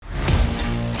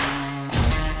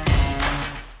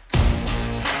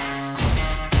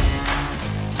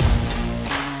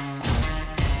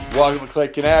Welcome to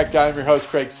CLIC Connect. I'm your host,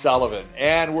 Craig Sullivan,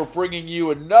 and we're bringing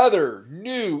you another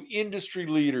new industry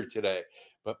leader today.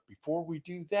 But before we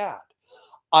do that,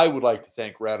 I would like to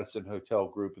thank Radisson Hotel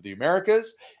Group of the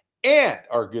Americas and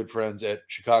our good friends at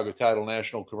Chicago Title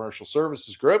National Commercial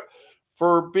Services Group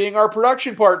for being our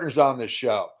production partners on this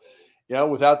show. You know,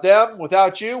 without them,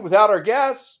 without you, without our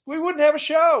guests, we wouldn't have a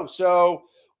show. So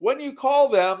when you call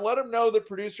them, let them know that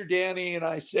producer Danny and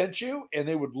I sent you, and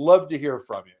they would love to hear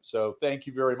from you. So thank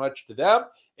you very much to them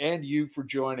and you for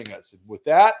joining us. And with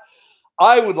that,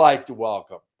 I would like to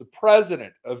welcome the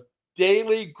president of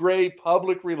Daly Gray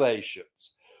Public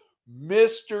Relations,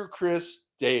 Mr. Chris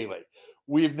Daly.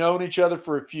 We've known each other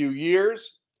for a few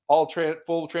years.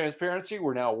 Full transparency,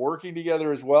 we're now working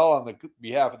together as well on the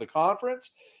behalf of the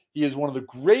conference. He is one of the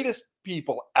greatest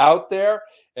people out there,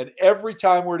 and every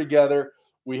time we're together,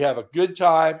 we have a good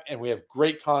time and we have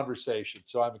great conversation.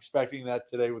 So I'm expecting that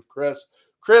today with Chris.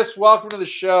 Chris, welcome to the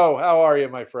show. How are you,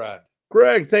 my friend?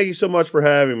 Greg, thank you so much for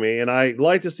having me. And I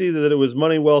like to see that it was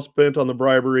money well spent on the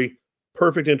bribery.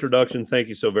 Perfect introduction. Thank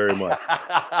you so very much.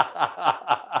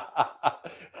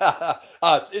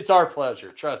 It's our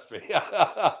pleasure. Trust me.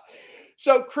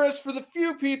 So, Chris, for the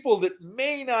few people that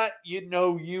may not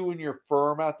know you and your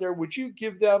firm out there, would you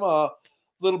give them a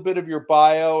little bit of your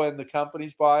bio and the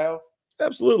company's bio?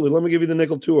 Absolutely. Let me give you the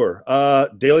nickel tour.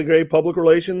 Daly Gray Public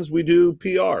Relations, we do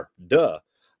PR. Duh.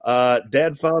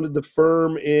 Dad founded the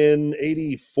firm in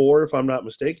 84, if I'm not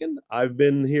mistaken. I've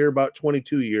been here about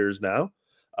 22 years now.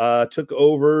 Took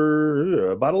over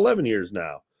about 11 years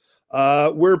now.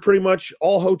 We're pretty much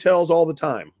all hotels all the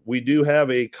time. We do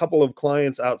have a couple of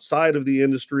clients outside of the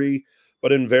industry,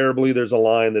 but invariably there's a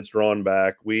line that's drawn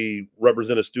back. We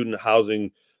represent a student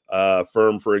housing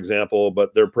firm, for example,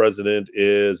 but their president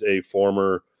is a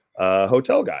former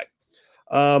hotel guy.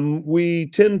 We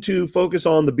tend to focus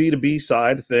on the B2B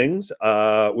side of things,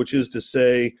 which is to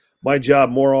say my job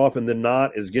more often than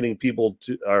not is getting people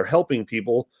to or helping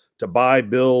people to buy,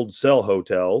 build, sell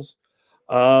hotels.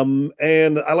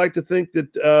 And I like to think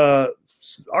that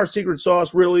our secret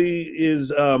sauce really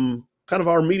is kind of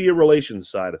our media relations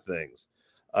side of things.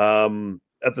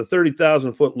 At the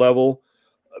 30,000 foot level,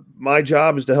 my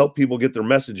job is to help people get their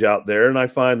message out there. And I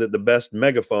find that the best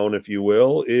megaphone, if you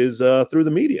will, is through the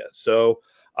media. So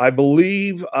I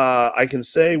believe I can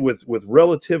say with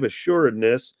relative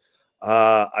assuredness,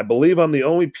 I believe I'm the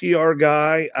only PR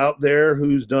guy out there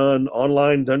who's done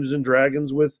online Dungeons and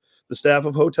Dragons with the staff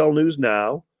of Hotel News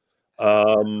Now.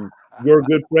 Your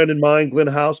good friend of mine, Glenn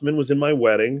Houseman, was in my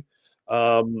wedding.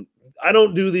 I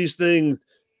don't do these things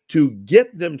to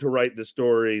get them to write the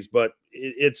stories, but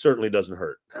it certainly doesn't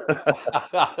hurt.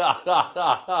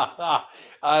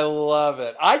 I love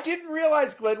it. I didn't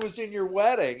realize Glenn was in your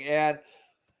wedding. And,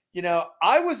 you know,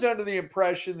 I was under the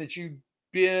impression that you'd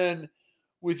been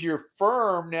with your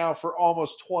firm now for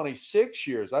almost 26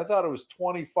 years. I thought it was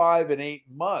 25 and 8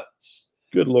 months.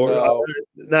 Good Lord. So,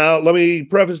 now, let me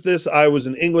preface this. I was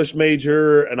an English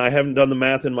major, and I haven't done the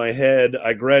math in my head.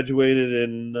 I graduated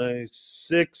in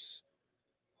 96.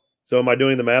 So am I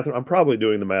doing the math? I'm probably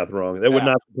doing the math wrong. That would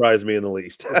not surprise me in the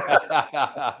least.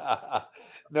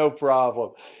 No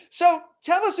problem. So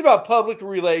tell us about public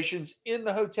relations in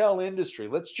the hotel industry.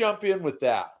 Let's jump in with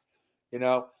that. You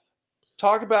know,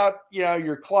 talk about,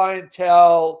 your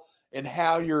clientele and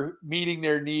how you're meeting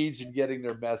their needs and getting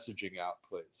their messaging out,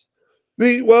 please.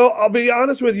 Well, I'll be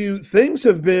honest with you. Things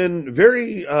have been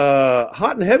very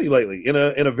hot and heavy lately in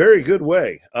a very good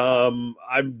way.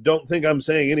 I don't think I'm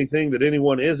saying anything that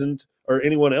anyone isn't or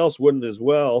anyone else wouldn't as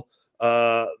well.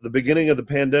 The beginning of the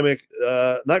pandemic,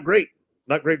 not great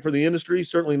for the industry.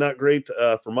 Certainly not great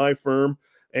for my firm.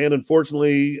 And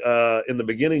unfortunately, in the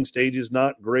beginning stages,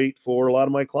 not great for a lot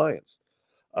of my clients.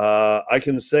 I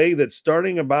can say that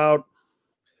starting about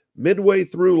midway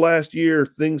through last year,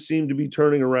 things seem to be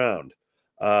turning around.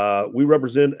 We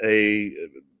represent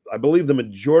I believe the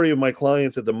majority of my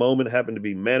clients at the moment happen to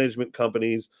be management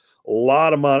companies, a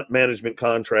lot of management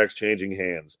contracts changing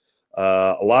hands.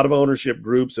 A lot of ownership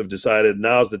groups have decided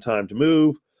now's the time to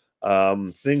move.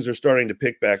 Things are starting to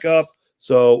pick back up.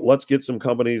 So let's get some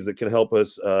companies that can help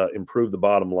us improve the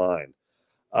bottom line.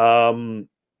 On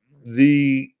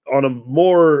a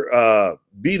more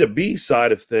B2B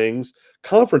side of things,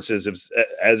 conferences,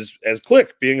 as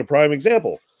CLIC being a prime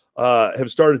example, have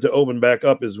started to open back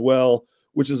up as well,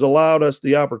 which has allowed us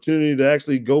the opportunity to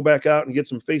actually go back out and get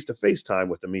some face-to-face time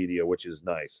with the media, which is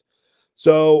nice.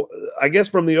 So I guess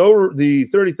from the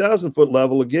 30,000 foot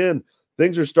level, again,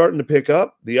 things are starting to pick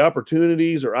up. The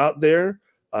opportunities are out there.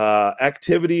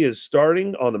 Activity is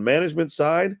starting on the management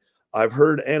side. I've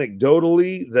heard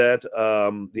anecdotally that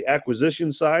the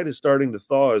acquisition side is starting to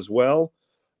thaw as well.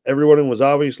 Everyone was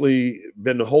obviously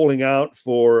been holding out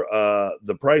for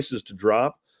the prices to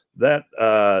drop. That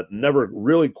never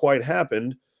really quite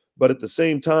happened. But at the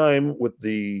same time, with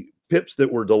the PIPs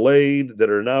that were delayed that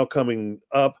are now coming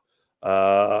up,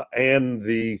 and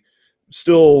the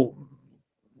still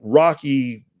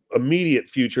rocky immediate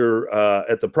future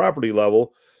at the property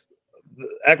level,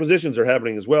 acquisitions are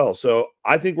happening as well. So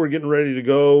I think we're getting ready to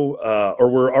go, or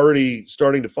we're already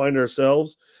starting to find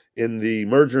ourselves in the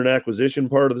merger and acquisition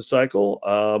part of the cycle.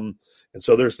 And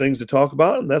so there's things to talk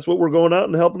about, and that's what we're going out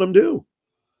and helping them do.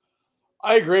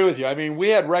 I agree with you. I mean, we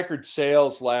had record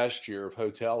sales last year of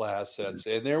hotel assets,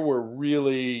 and there were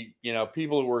really,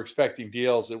 people that were expecting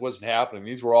deals. It wasn't happening.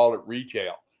 These were all at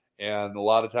retail. And a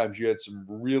lot of times you had some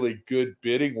really good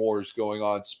bidding wars going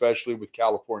on, especially with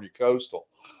California coastal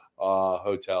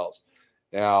hotels.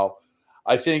 Now,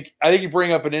 I think you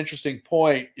bring up an interesting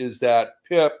point, is that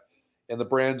PIP and the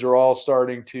brands are all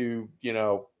starting to,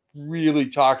 really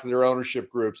talk to their ownership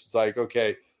groups. It's like,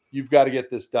 okay, you've got to get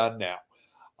this done now.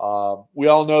 We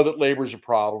all know that labor is a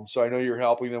problem, so I know you're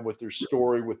helping them with their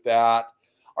story with that.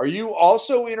 Are you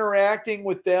also interacting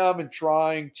with them and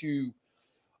trying to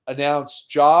announce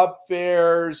job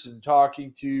fairs and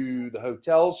talking to the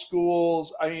hotel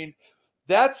schools? I mean,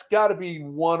 that's got to be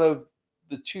one of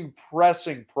the two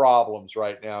pressing problems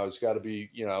right now. Has got to be,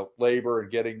 labor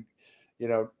and getting,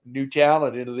 new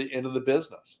talent into the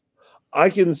business. I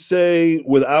can say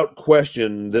without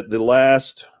question that the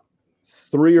last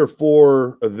 3 or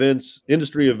 4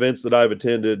 industry events that I've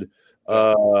attended,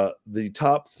 the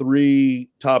top 3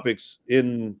 topics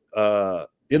in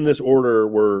this order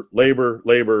were labor,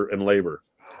 and labor.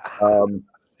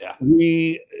 Yeah.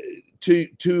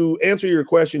 To answer your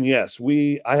question, yes,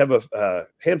 I have a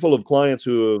handful of clients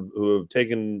who have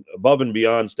taken above and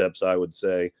beyond steps, I would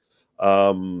say.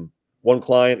 One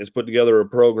client has put together a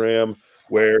program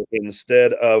where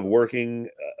instead of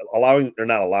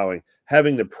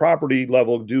having the property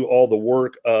level do all the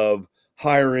work of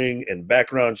hiring and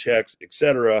background checks,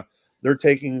 etc., they're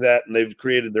taking that and they've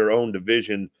created their own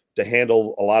division to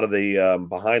handle a lot of the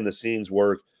behind the scenes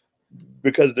work,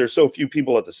 because there's so few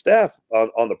people at the staff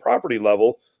on the property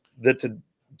level that to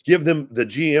give them the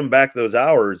GM back those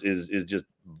hours is just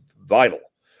vital.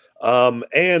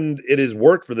 And it has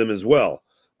worked for them as well.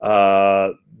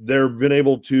 They've been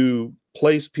able to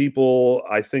place people,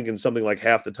 I think, in something like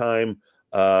half the time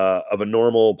of a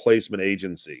normal placement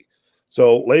agency.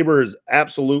 So labor is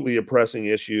absolutely a pressing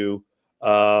issue.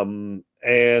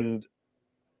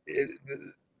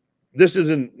 This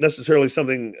isn't necessarily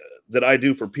something that I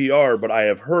do for PR, but I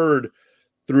have heard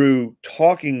through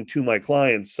talking to my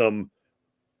clients some,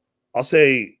 I'll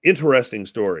say, interesting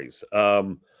stories.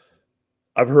 I've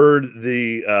heard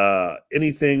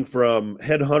anything from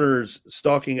headhunters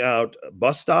stalking out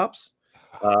bus stops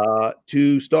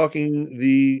to stalking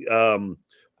the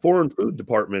foreign food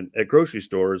department at grocery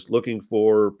stores looking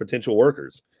for potential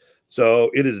workers.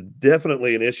 So it is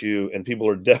definitely an issue, and people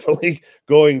are definitely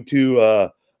going to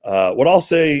what I'll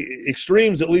say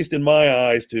extremes, at least in my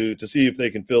eyes, to see if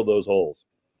they can fill those holes.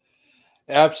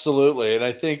 Absolutely. And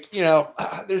I think,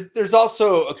 there's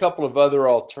also a couple of other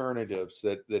alternatives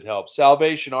that help.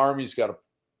 Salvation Army's got a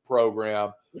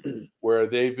program where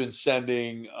they've been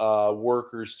sending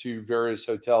workers to various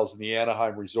hotels in the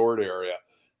Anaheim resort area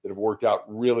that have worked out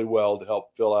really well to help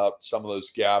fill out some of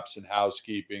those gaps in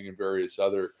housekeeping and various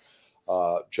other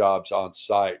jobs on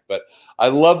site. But I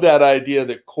love that idea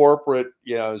that corporate,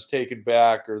 is taken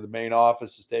back, or the main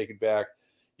office is taken back,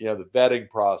 the vetting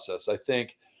process. I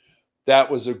think that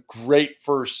was a great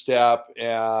first step.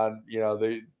 And,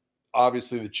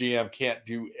 obviously the GM can't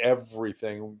do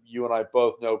everything. You and I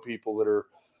both know people that are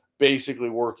basically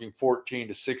working 14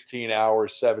 to 16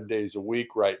 hours, 7 days a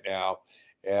week right now.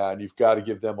 And you've got to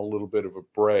give them a little bit of a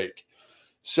break.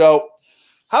 So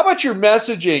how about your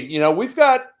messaging? We've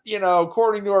got,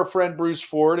 according to our friend Bruce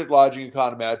Ford at Lodging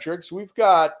Econometrics, we've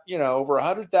got, over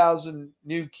 100,000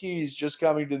 new keys just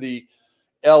coming to the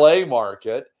LA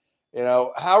market.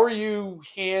 How are you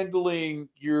handling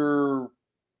your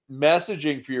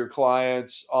messaging for your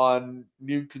clients on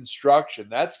new construction?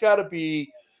 That's got to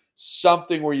be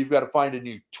something where you've got to find a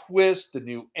new twist, a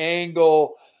new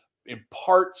angle,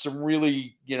 impart some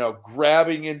really,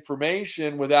 grabbing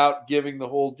information without giving the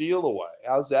whole deal away.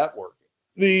 How's that working?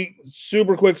 The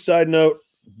super quick side note,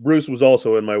 Bruce was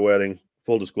also in my wedding,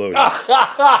 full disclosure.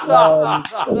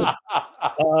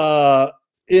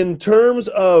 In terms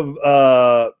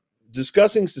of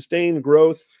discussing sustained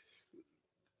growth,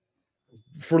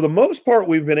 for the most part,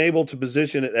 we've been able to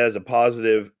position it as a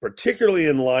positive, particularly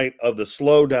in light of the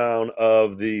slowdown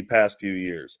of the past few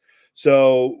years.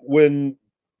 So when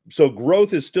So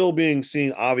growth is still being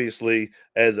seen, obviously,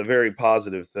 as a very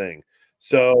positive thing.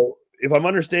 So if I'm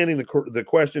understanding the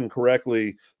question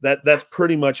correctly, that's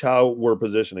pretty much how we're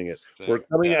positioning it. We're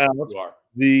coming out.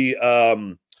 You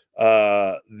are.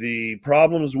 The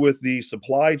problems with the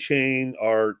supply chain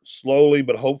are slowly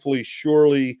but hopefully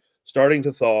surely starting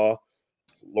to thaw.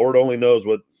 Lord only knows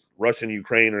what Russia and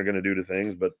Ukraine are going to do to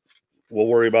things, but we'll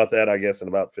worry about that, I guess, in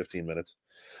about 15 minutes.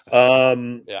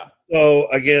 Yeah. So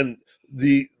again,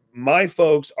 my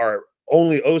folks are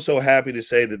only so happy to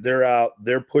say that they're out,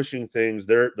 they're pushing things,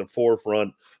 they're at the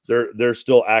forefront, they're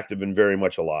still active and very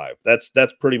much alive. That's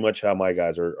pretty much how my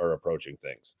guys are approaching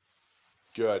things.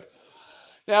 Good.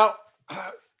 Now,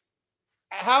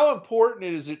 how important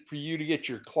is it for you to get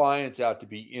your clients out to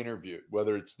be interviewed,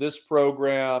 whether it's this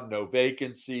program, No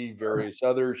Vacancy, various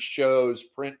other shows,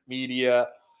 print media,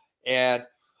 and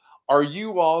are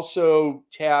you also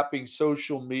tapping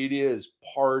social media as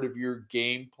part of your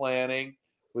game planning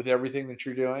with everything that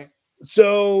you're doing?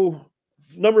 So,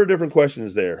 number of different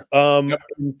questions there. Yep.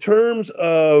 In terms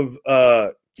of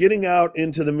getting out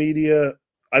into the media,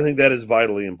 I think that is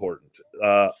vitally important.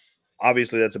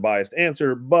 Obviously, that's a biased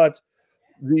answer, but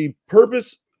the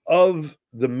purpose of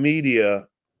the media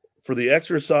for the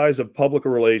exercise of public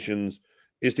relations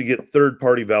is to get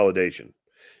third-party validation.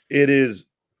 It is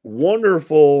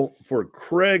wonderful for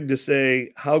Craig to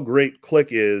say how great CLIC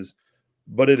is,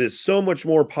 but it is so much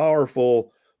more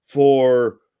powerful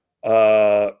for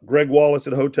Greg Wallace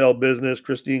at Hotel Business,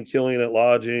 Christine Killian at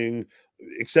Lodging,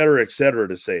 et cetera,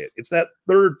 to say it. It's that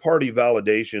third-party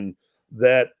validation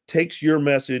that takes your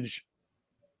message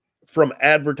from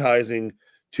advertising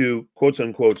to quotes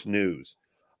unquote news.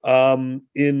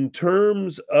 In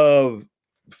terms of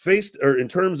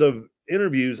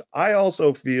interviews, I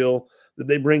also feel that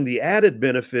they bring the added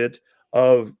benefit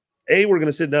of we're going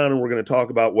to sit down and we're going to talk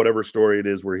about whatever story it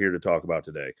is we're here to talk about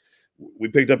today. We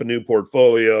picked up a new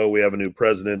portfolio, we have a new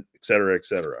president, et cetera, et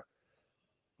cetera.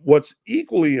 What's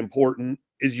equally important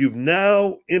is you've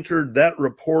now entered that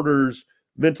reporter's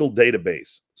mental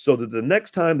database so that the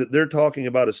next time that they're talking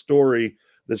about a story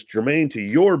that's germane to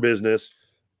your business,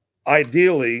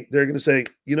 ideally, they're going to say,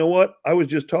 you know what? I was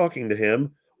just talking to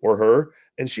him or her,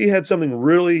 and she had something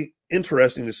really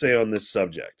interesting to say on this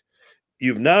subject.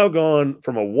 You've now gone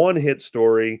from a one-hit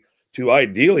story to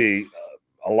ideally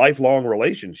a lifelong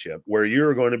relationship where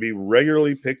you're going to be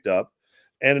regularly picked up,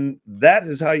 and that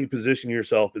is how you position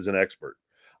yourself as an expert.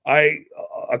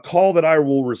 A call that I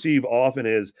will receive often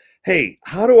is, hey,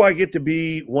 how do I get to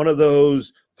be one of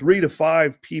those 3 to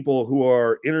 5 people who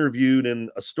are interviewed in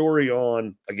a story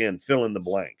on, again, fill in the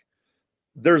blank?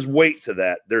 There's weight to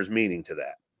that. There's meaning to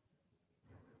that.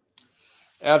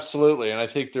 Absolutely. And I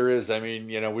think there is. I mean,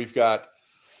 we've got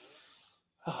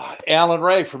Alan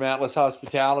Ray from Atlas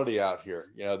Hospitality out here.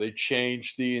 They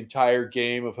changed the entire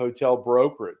game of hotel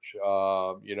brokerage.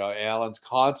 Alan's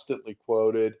constantly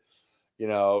quoted,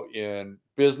 in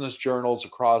business journals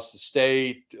across the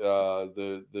state,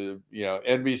 the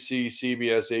NBC,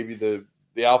 CBS, AB,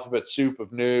 the alphabet soup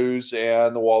of news,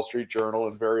 and the Wall Street Journal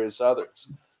and various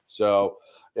others. So,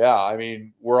 yeah, I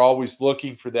mean, we're always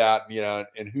looking for that,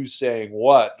 and who's saying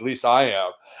what. At least I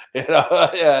am,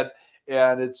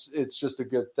 and it's just a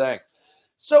good thing.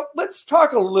 So let's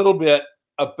talk a little bit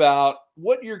about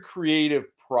what your creative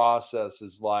process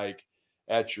is like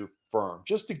at your firm,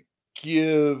 just to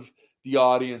give the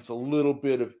audience a little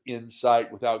bit of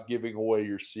insight without giving away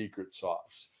your secret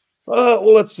sauce.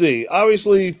 Well, let's see.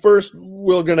 Obviously, first,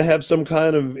 we're going to have some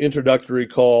kind of introductory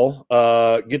call,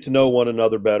 get to know one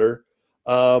another better.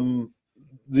 One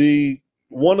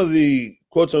of the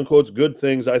quotes unquote good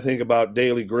things I think about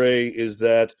Daly Gray is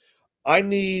that I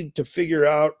need to figure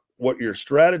out what your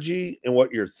strategy and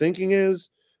what your thinking is.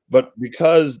 But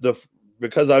because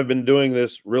I've been doing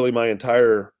this really my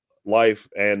entire life,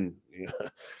 and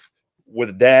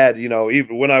with Dad,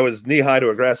 even when I was knee high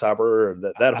to a grasshopper,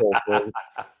 that whole thing.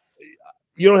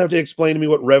 You don't have to explain to me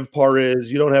what RevPAR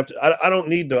is. You don't have to. I don't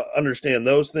need to understand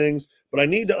those things, but I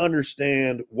need to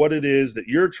understand what it is that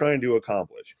you're trying to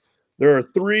accomplish. There are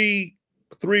three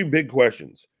big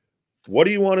questions. What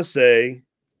do you want to say?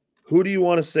 Who do you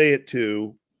want to say it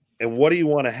to? And what do you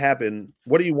want to happen?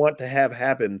 What do you want to have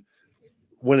happen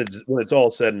when it's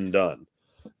all said and done?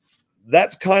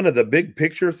 That's kind of the big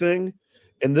picture thing.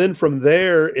 And then from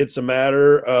there, it's a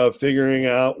matter of figuring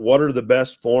out what are the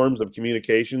best forms of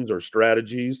communications or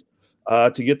strategies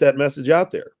to get that message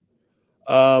out there.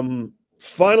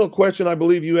 Final question I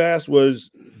believe you asked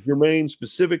was germane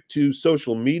specific to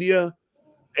social media.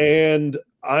 And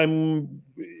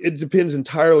it depends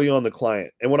entirely on the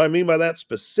client. And what I mean by that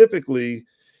specifically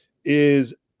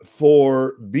is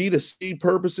for B2C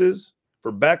purposes,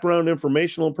 for background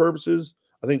informational purposes,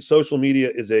 I think social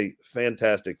media is a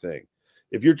fantastic thing.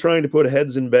 If you're trying to put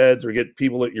heads in beds or get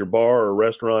people at your bar or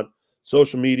restaurant,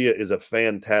 social media is a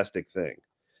fantastic thing.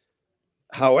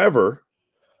 However,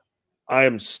 I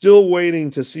am still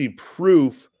waiting to see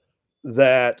proof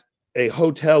that a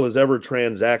hotel has ever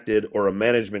transacted or a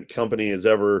management company has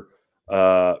ever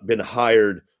been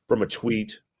hired from a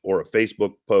tweet or a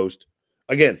Facebook post.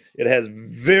 Again, it has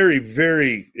very,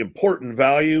 very important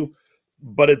value,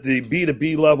 but at the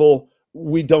B2B level,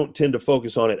 we don't tend to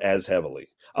focus on it as heavily.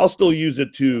 I'll still use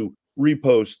it to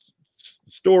repost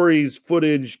stories,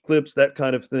 footage, clips, that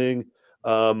kind of thing.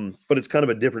 But it's kind of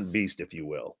a different beast, if you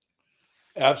will.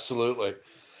 Absolutely.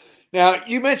 Now,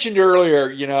 you mentioned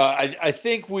earlier, I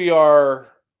think we are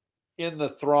in the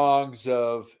throngs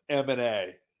of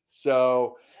M&A.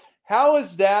 So how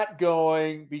is that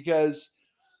going? Because,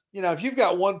 if you've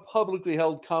got one publicly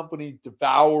held company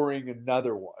devouring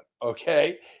another one,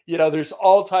 okay, there's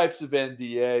all types of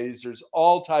NDAs, there's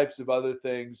all types of other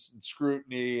things and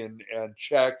scrutiny and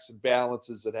checks and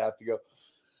balances that have to go.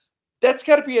 That's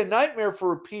got to be a nightmare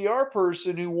for a PR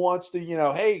person who wants to,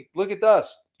 hey, look at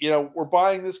us. We're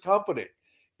buying this company.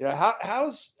 How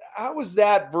is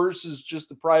that versus just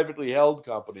the privately held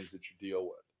companies that you deal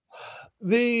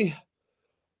with?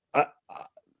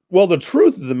 Well, the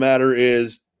truth of the matter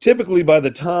is typically by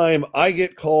the time I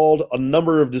get called, a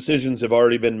number of decisions have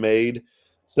already been made.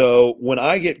 So when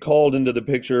I get called into the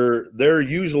picture, they're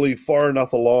usually far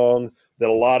enough along that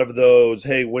a lot of those,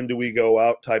 hey, when do we go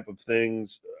out type of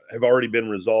things have already been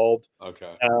resolved.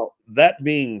 Okay. Now, that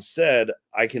being said,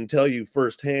 I can tell you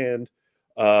firsthand,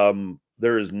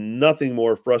 there is nothing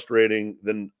more frustrating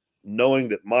than knowing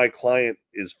that my client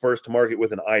is first to market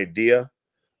with an idea,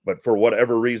 but for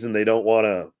whatever reason, they don't want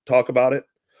to talk about it.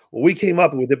 Well, we came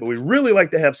up with it, but we really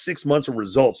like to have 6 months of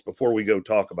results before we go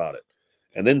talk about it.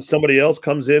 And then somebody else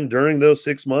comes in during those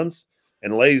 6 months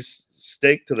and lays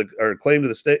stake to the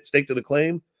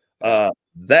claim.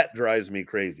 That drives me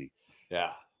crazy.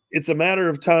 Yeah. It's a matter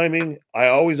of timing. I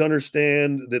always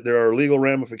understand that there are legal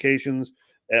ramifications.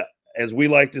 As we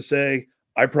like to say,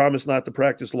 I promise not to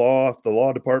practice law. If the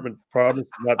law department promises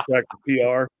not to practice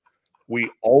PR, we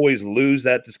always lose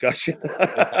that discussion.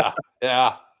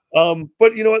 Yeah.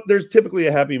 But you know what? There's typically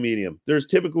a happy medium. There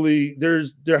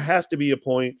has to be a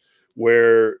point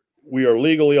where we are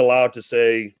legally allowed to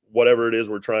say whatever it is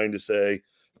we're trying to say,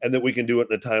 and that we can do it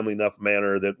in a timely enough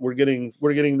manner that we're getting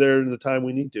there in the time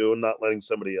we need to, and not letting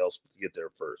somebody else get there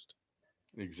first.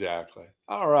 Exactly.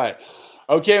 All right.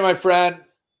 Okay, my friend,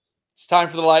 it's time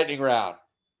for the lightning round.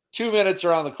 2 minutes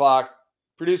are on the clock.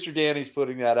 Producer Danny's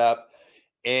putting that up,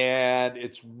 and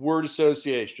it's word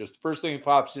association. Just the first thing that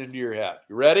pops into your head.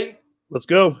 You ready? Let's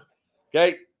go.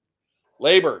 Okay.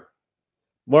 Labor.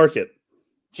 Market.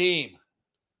 Team.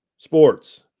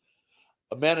 Sports.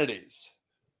 Amenities.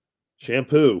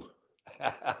 Shampoo.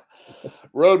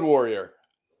 Road warrior.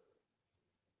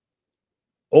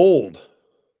 Old.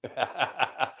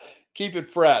 Keep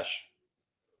it fresh.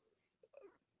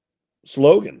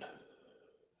 Slogan.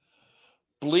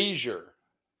 Bleisure.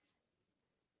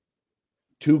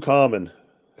 Too common.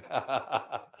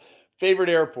 Favorite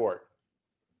airport.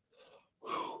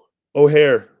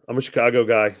 O'Hare. I'm a Chicago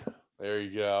guy. There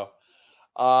you go.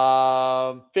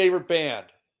 Favorite band.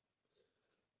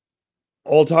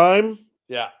 All time.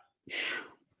 Yeah.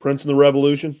 Prince and the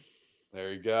Revolution.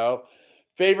 There you go.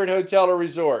 Favorite hotel or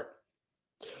resort.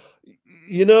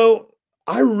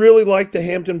 I really like the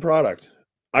Hampton product.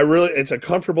 It's a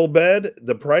comfortable bed.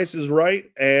 The price is right.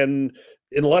 And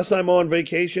unless I'm on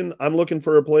vacation, I'm looking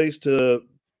for a place to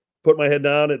put my head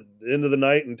down at the end of the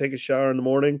night and take a shower in the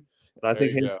morning. And I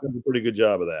think Hampton does a pretty good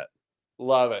job of that.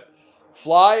 Love it.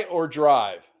 Fly or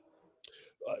drive?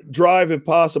 Drive if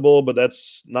possible, but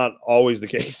that's not always the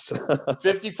case.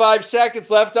 55 seconds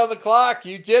left on the clock.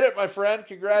 You did it, my friend.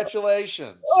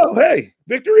 Congratulations. Oh, hey,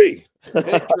 victory.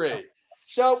 Victory.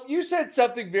 So you said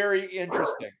something very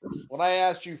interesting. When I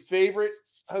asked you favorite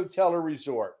hotel or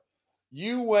resort,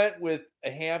 you went with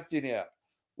a Hampton Inn,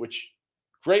 which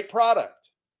great product.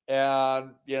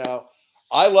 And,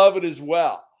 I love it as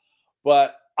well.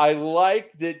 But I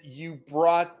like that you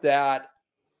brought that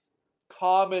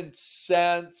common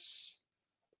sense,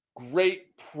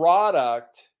 great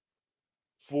product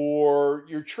for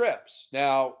your trips.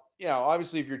 Now,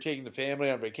 obviously if you're taking the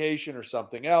family on vacation or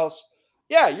something else,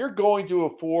 yeah, you're going to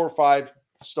a 4 or 5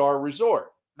 star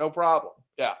resort. No problem.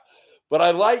 Yeah.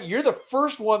 But you're the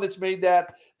first one that's made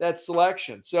that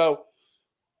selection. So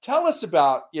tell us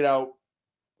about,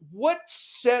 what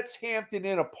sets Hampton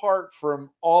Inn apart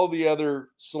from all the other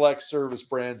select service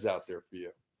brands out there for you?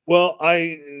 Well,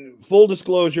 full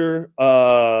disclosure,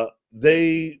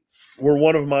 they were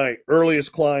one of my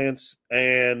earliest clients,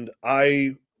 and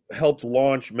I helped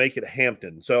launch Make It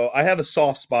Hampton. So I have a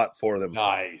soft spot for them.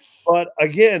 Nice. But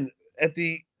again,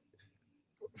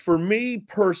 for me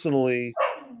personally,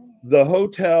 the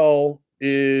hotel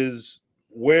is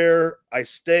where I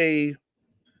stay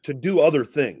to do other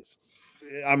things.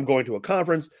 I'm going to a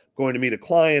conference, going to meet a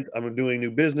client, I'm doing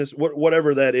new business,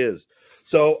 whatever that is.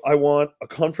 So I want a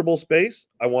comfortable space.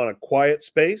 I want a quiet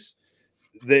space.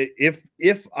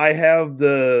 If I have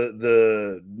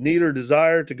the need or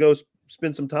desire to go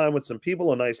spend some time with some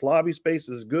people, a nice lobby space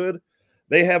is good.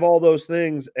 They have all those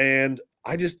things, and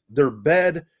their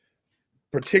bed,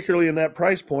 particularly in that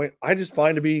price point, I just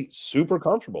find to be super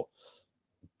comfortable.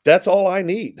 That's all I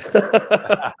need.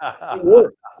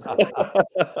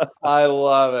 I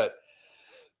love it.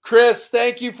 Chris,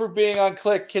 thank you for being on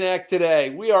CLIC Connect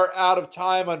today. We are out of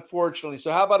time, unfortunately.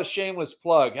 So how about a shameless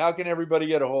plug? How can everybody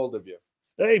get a hold of you?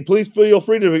 Hey, please feel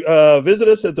free to visit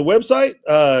us at the website,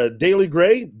 Daly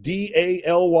Gray,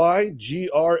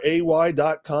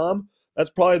 DALYGRAY.com. That's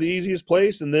probably the easiest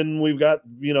place. And then we've got,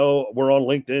 we're on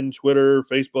LinkedIn, Twitter,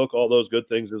 Facebook, all those good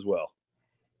things as well.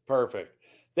 Perfect.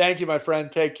 Thank you, my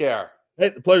friend. Take care. Hey,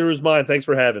 the pleasure is mine. Thanks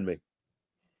for having me.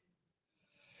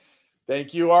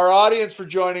 Thank you, our audience, for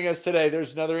joining us today.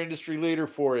 There's another industry leader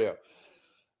for you.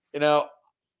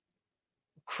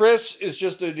 Chris is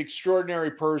just an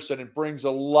extraordinary person and brings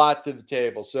a lot to the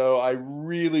table. So I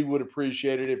really would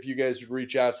appreciate it if you guys would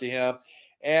reach out to him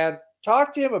and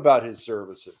talk to him about his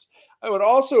services. I would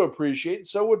also appreciate, and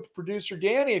so would producer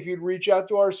Danny, if you'd reach out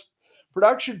to our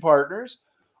production partners,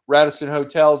 Radisson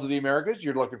Hotels of the Americas.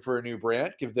 You're looking for a new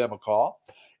brand, give them a call.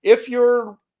 If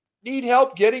you need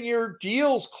help getting your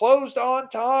deals closed on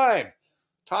time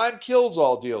kills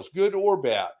all deals, good or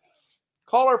bad.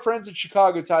 Call our friends at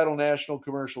Chicago Title National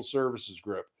Commercial Services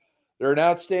Group. They're an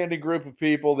outstanding group of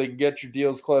people. They can get your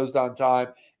deals closed on time,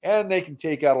 and they can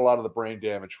take out a lot of the brain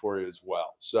damage for you as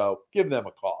well. So give them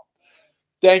a call.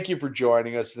 Thank you for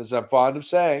joining us. And as I'm fond of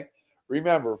saying,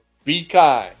 remember, be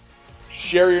kind,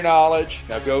 share your knowledge.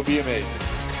 Now go be amazing.